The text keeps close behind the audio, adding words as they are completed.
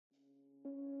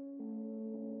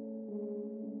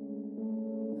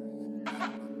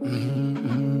Yeah.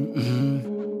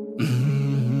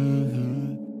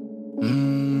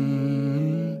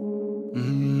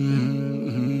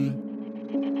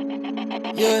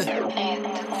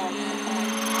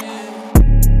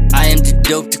 I am too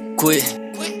dope to quit.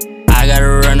 I gotta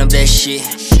run up that shit.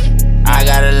 I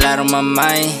got a lot on my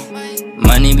mind.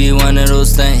 Money be one of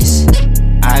those things.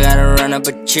 I gotta run up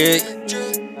a chick.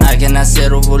 I cannot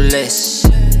settle for less.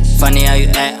 Funny how you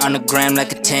act on the gram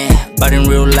like a 10, but in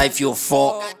real life you a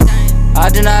 4. I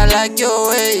do not like your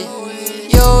way.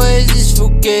 Your ways is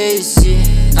fugazi.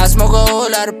 I smoke a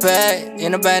whole lot of pack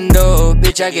in a bando,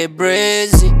 bitch I get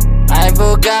brazy. I ain't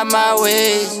forgot my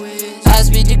ways. I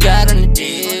speak to God on the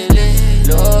daily.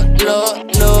 Lord,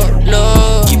 Lord, Lord,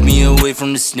 Lord, keep me away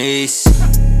from the snakes.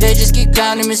 They just keep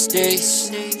counting mistakes.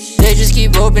 They just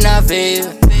keep hoping I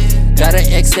fail. Got an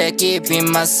ex that keep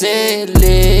in my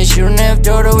silly. Shouldn't have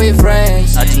told her we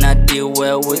friends. I do not deal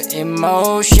well with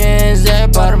emotions.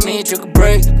 That part of me took a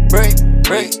break,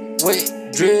 wait,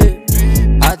 drip.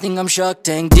 I think I'm Shark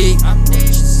Tank deep.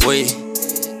 Wait,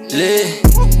 lit.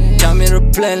 Tell me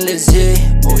the plan, let's hit.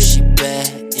 Oh, she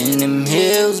bad in them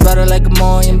hills, but I like her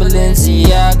more in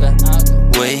Balenciaga.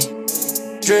 Wait,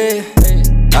 drip.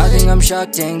 I think I'm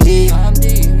Shark Tank deep.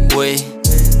 Wait,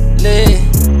 lit.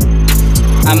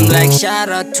 I'm like, shout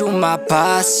out to my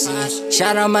posse.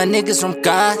 Shout out my niggas from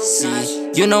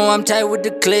Kasi. You know I'm tight with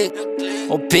the click.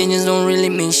 Opinions don't really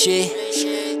mean shit.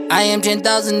 I am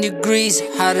 10,000 degrees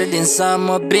hotter than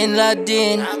Osama bin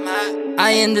Laden.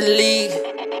 I am the league.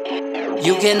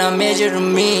 You cannot measure to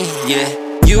me, yeah.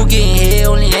 You getting hit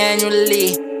only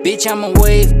annually. Bitch, I'm a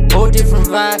wave, whole different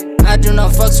vibe. I do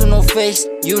not fucks with no face.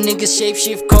 You niggas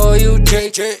shapeshift, call you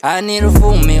Drake. I need a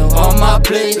full meal on my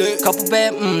plate. Couple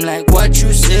bad, like what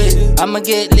you said. I'ma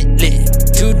get lit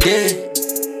today.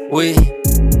 Wait,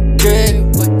 Drake,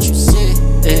 what you said.